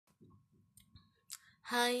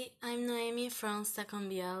Hi, I'm Noemi from Second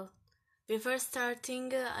BL. Before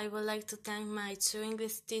starting, I would like to thank my two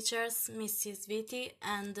English teachers, Mrs. Viti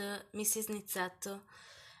and Mrs. Nizzetto,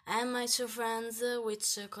 and my two friends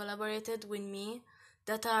which collaborated with me,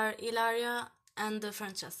 that are Ilaria and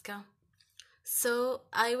Francesca. So,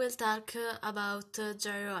 I will talk about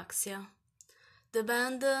Gyroaxia. The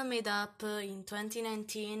band made up in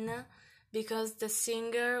 2019 because the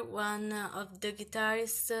singer, one of the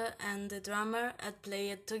guitarists, and the drummer had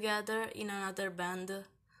played together in another band.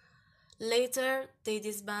 Later, they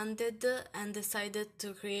disbanded and decided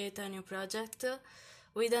to create a new project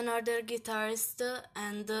with another guitarist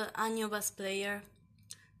and a new bass player.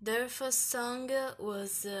 Their first song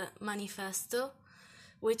was Manifesto,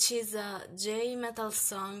 which is a J-metal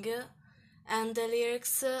song, and the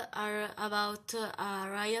lyrics are about a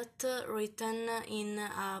riot written in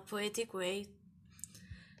a poetic way.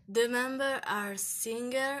 The members are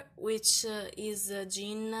singer, which is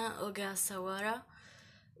Jin Ogasawara,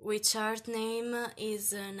 which art name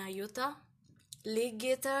is Nayuta. Lead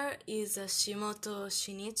guitar is Shimoto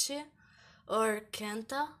Shinichi or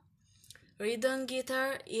Kenta. Rhythm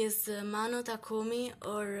guitar is Mano Takumi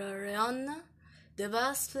or Reon. The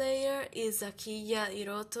bass player is Akiya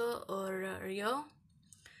Hiroto or Ryo.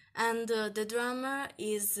 And the drummer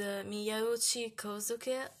is Miyauchi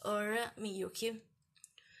Kozuke or Miyuki.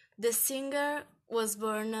 The singer was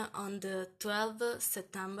born on the 12th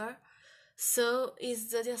September, so his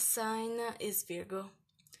zodiac sign is Virgo.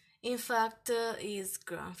 In fact, he is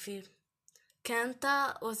grumpy.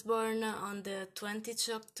 Kenta was born on the 20th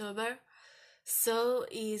October, so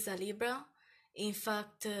he is a Libra. In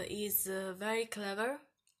fact, he is very clever.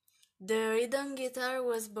 The rhythm guitar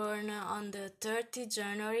was born on the 30th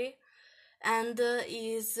January, and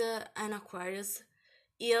he is an Aquarius.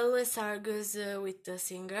 He always argues with the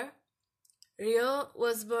singer. Ryo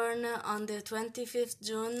was born on the 25th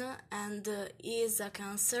June, and he is a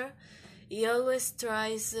Cancer. He always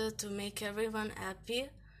tries to make everyone happy.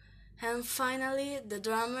 And finally, the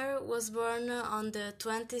drummer was born on the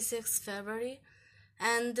 26th February,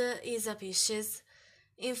 and is a Pisces.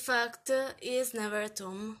 In fact, he is never at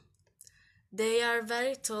home. They are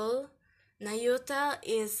very tall. Nayuta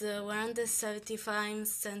is 175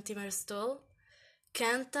 centimeters tall.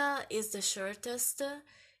 Kenta is the shortest.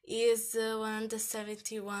 He is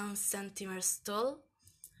 171 centimeters tall.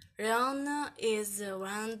 Reon is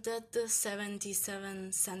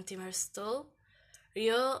 177 centimeters tall.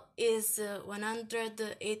 Ryo is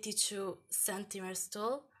 182 centimeters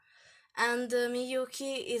tall. And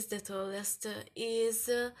Miyuki is the tallest. He is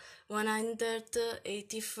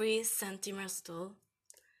 183 centimeters tall.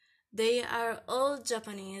 They are all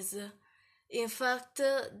Japanese. In fact,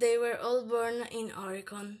 they were all born in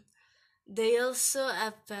Oregon. They also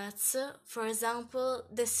have pets. For example,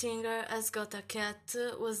 the singer has got a cat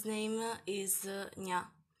whose name is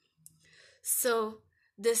Nya. So,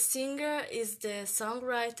 the singer is the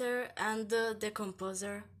songwriter and the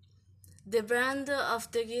composer. The brand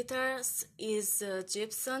of the guitars is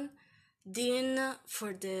Gibson, Dean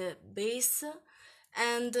for the bass,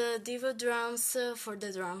 and Devo drums for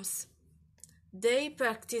the drums. They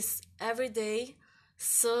practice every day,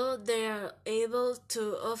 so they are able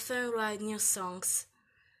to often write new songs.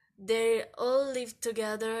 They all live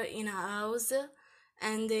together in a house,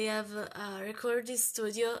 and they have a recording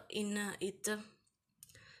studio in it.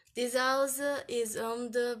 This house is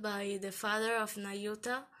owned by the father of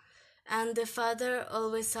Nayuta, and the father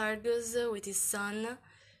always argues with his son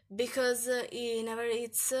because he never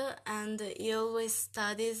eats and he always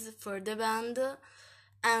studies for the band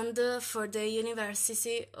and for the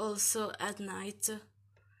university also at night.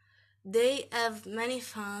 They have many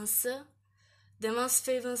fans. The most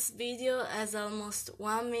famous video has almost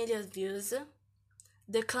 1 million views.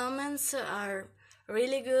 The comments are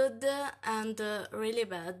really good and really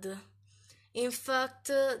bad. In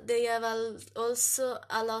fact, they have also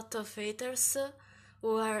a lot of haters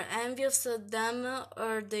who are envious of them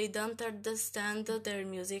or they don't understand their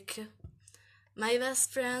music. My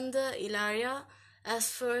best friend, Ilaria, at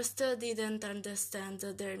first didn't understand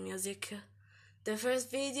their music. The first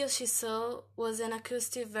video she saw was an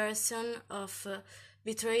acoustic version of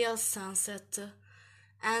Betrayal Sunset,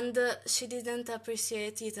 and she didn't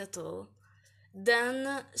appreciate it at all.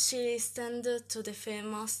 Then she listened to the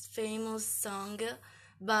famous song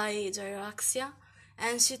by Gyroaxia,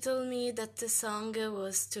 and she told me that the song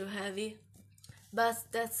was too heavy. But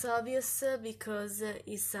that's obvious because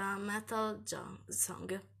it's a metal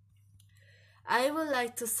song. I would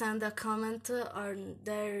like to send a comment on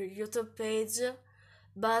their YouTube page,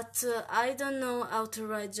 but I don't know how to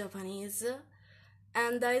write Japanese,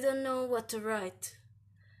 and I don't know what to write.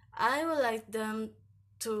 I would like them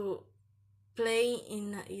to play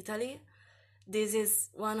in Italy. This is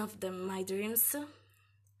one of my dreams.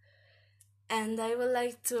 And I would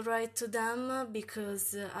like to write to them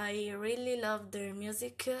because I really love their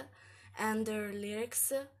music and their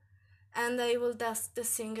lyrics, and I would ask the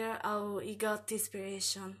singer how he got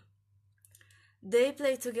inspiration. They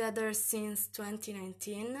play together since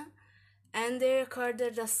 2019, and they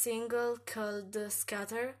recorded a single called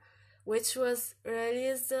Scatter, which was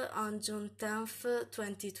released on June 10th,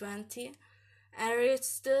 2020, and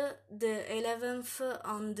reached the 11th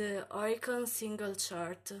on the Oricon single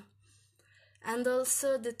chart, and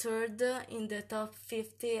also the third in the top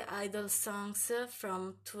 50 idol songs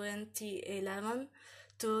from 2011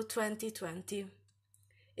 to 2020.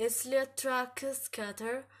 Its lead track,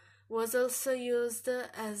 Scatter, was also used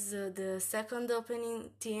as the second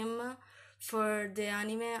opening theme for the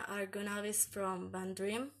anime Argonavis from Band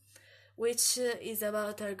Dream, which is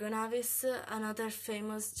about Argonavis, another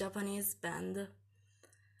famous Japanese band.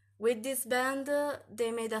 With this band,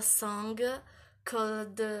 they made a song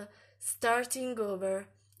called Starting Over,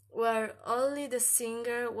 where only the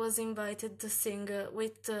singer was invited to sing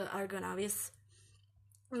with Argonavis.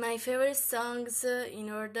 My favorite songs in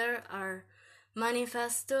order are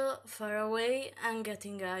Manifesto, Far Away, and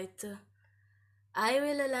Getting Right. I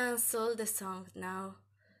will announce all the songs now.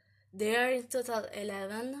 They are in total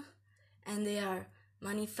 11, and they are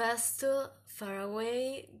Manifesto, Far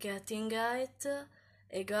Away, Getting Right,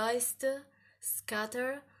 Egoist,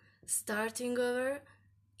 Scatter, Starting Over,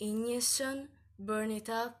 Ignition, Burn It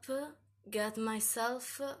Up, Get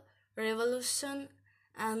Myself, Revolution,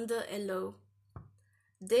 and Hello.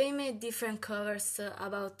 They made different covers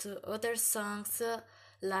about other songs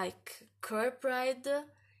like Core Pride,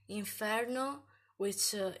 Inferno,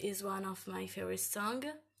 which is one of my favorite songs,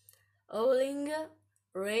 Howling,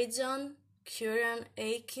 Rage On, Kurian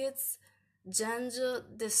A Kids, Genjo,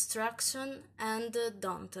 Destruction, and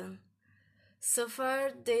Daunton. So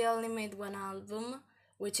far, they only made one album,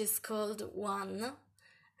 which is called One,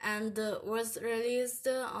 and was released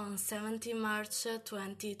on 17 March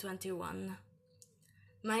 2021.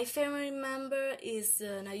 My favorite member is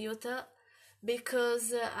Nayuta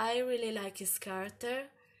because I really like his character,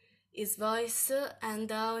 his voice,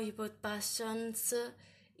 and how he put passions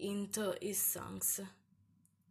into his songs.